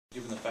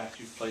fact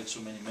you've played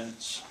so many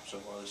minutes so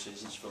far this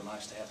season? Does it feel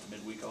nice to have the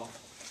midweek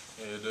off?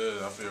 Yeah, it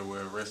does. I feel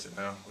well rested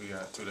now. We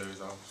got 2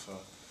 days off, so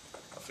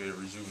I feel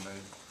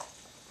rejuvenated.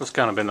 What's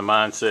kind of been the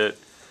mindset?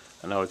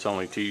 I know it's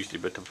only Tuesday,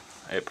 but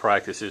at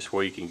practice this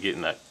week and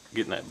getting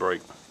that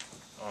break.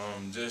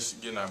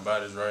 Just getting our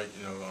bodies right.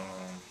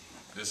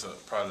 This is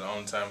probably the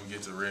only time we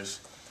get to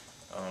rest.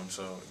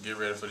 So get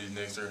ready for these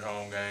next 3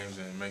 home games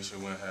and make sure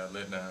we don't have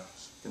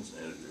letdowns.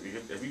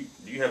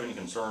 Do you have any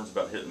concerns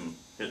about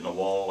hitting a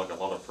wall like a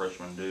lot of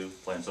freshmen do,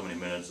 playing so many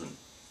minutes and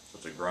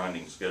such a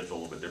grinding schedule, a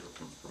little bit different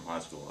from high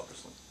school,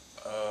 obviously?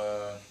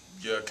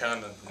 Yeah,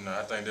 kind of.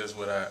 I think that's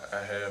what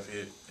I have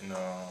hit.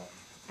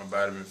 My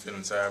body been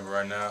feeling tired, but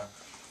right now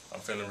I'm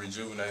feeling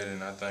rejuvenated,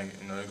 and I think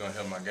it's gonna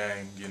help my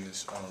game getting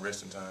this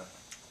resting time.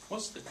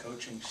 What's the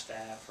coaching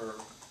staff or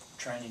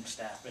training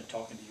staff been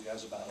talking to you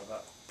guys about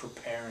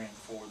preparing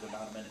for the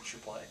amount of minutes you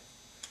play?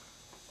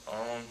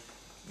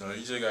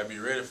 You just gotta be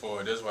ready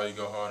for it. That's why you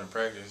go hard in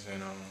practice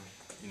and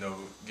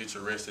get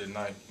your rest at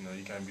night.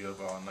 You can't be up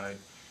all night.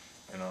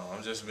 And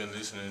I've just been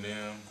listening to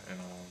them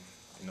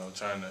and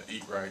trying to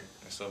eat right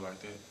and stuff like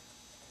that.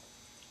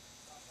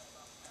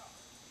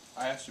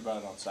 I asked you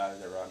about it on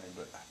Saturday, Rodney,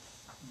 but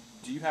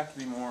do you have to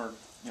be more,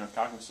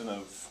 cognizant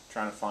of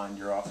trying to find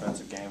your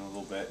offensive game a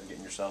little bit and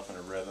getting yourself in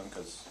a rhythm?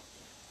 Because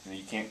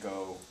you can't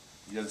go.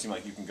 It doesn't seem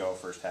like you can go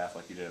first half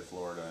like you did at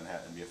Florida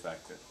and be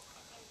effective.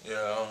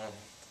 Yeah,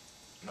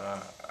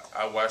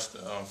 I watched the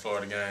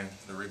Florida game,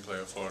 the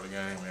replay of Florida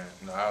game,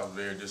 and I was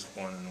very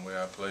disappointed in the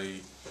way I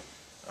played.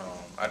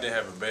 I didn't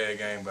have a bad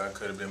game, but I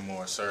could have been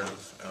more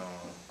assertive.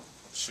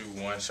 Shoot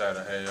 1 shot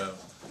a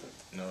half,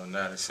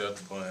 not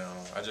acceptable.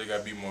 And I just got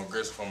to be more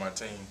aggressive for my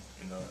team.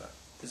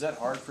 Is that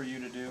hard for you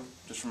to do,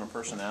 just from a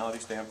personality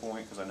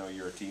standpoint? Because I know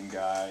you're a team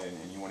guy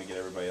and you want to get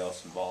everybody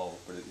else involved.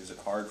 But is it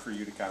hard for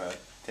you to kind of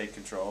take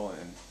control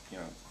and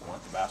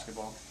want the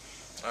basketball?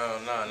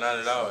 No, not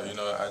at all.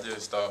 I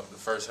just thought the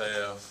first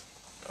half,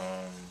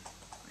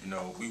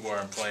 we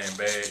weren't playing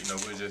bad.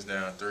 We were just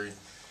down 3,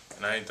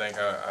 and I didn't think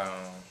I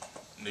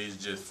need to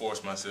just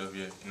force myself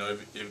yet.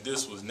 If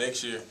this was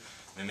next year,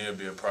 then there'd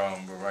be a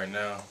problem. But right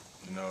now,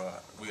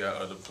 we got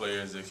other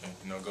players that can,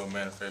 go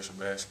manufacture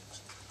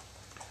baskets.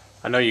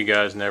 I know you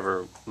guys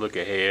never look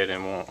ahead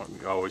and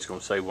you're always going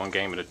to say 1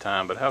 game at a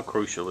time, but how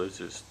crucial is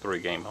this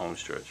 3-game home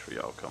stretch for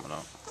y'all coming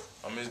up?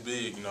 It's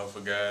big, for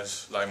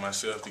guys like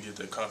myself to get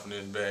their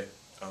confidence back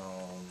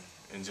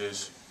and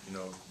just,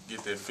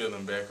 get that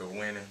feeling back of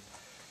winning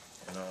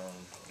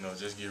and,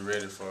 just get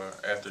ready for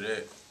after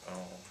that,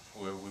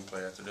 whoever we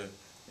play after that.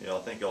 Yeah, I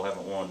think y'all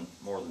haven't won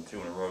more than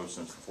 2 in a row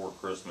since before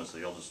Christmas, so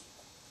y'all just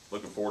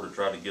looking forward to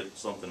try to get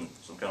some kind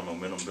of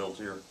momentum built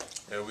here.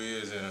 Yeah, we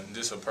is, and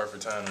this is a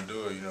perfect time to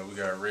do it. We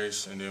got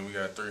rest, and then we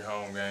got 3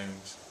 home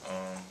games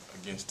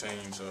against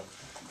teams, so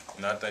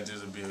I think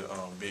this will be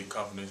a big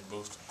confidence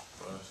booster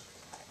for us.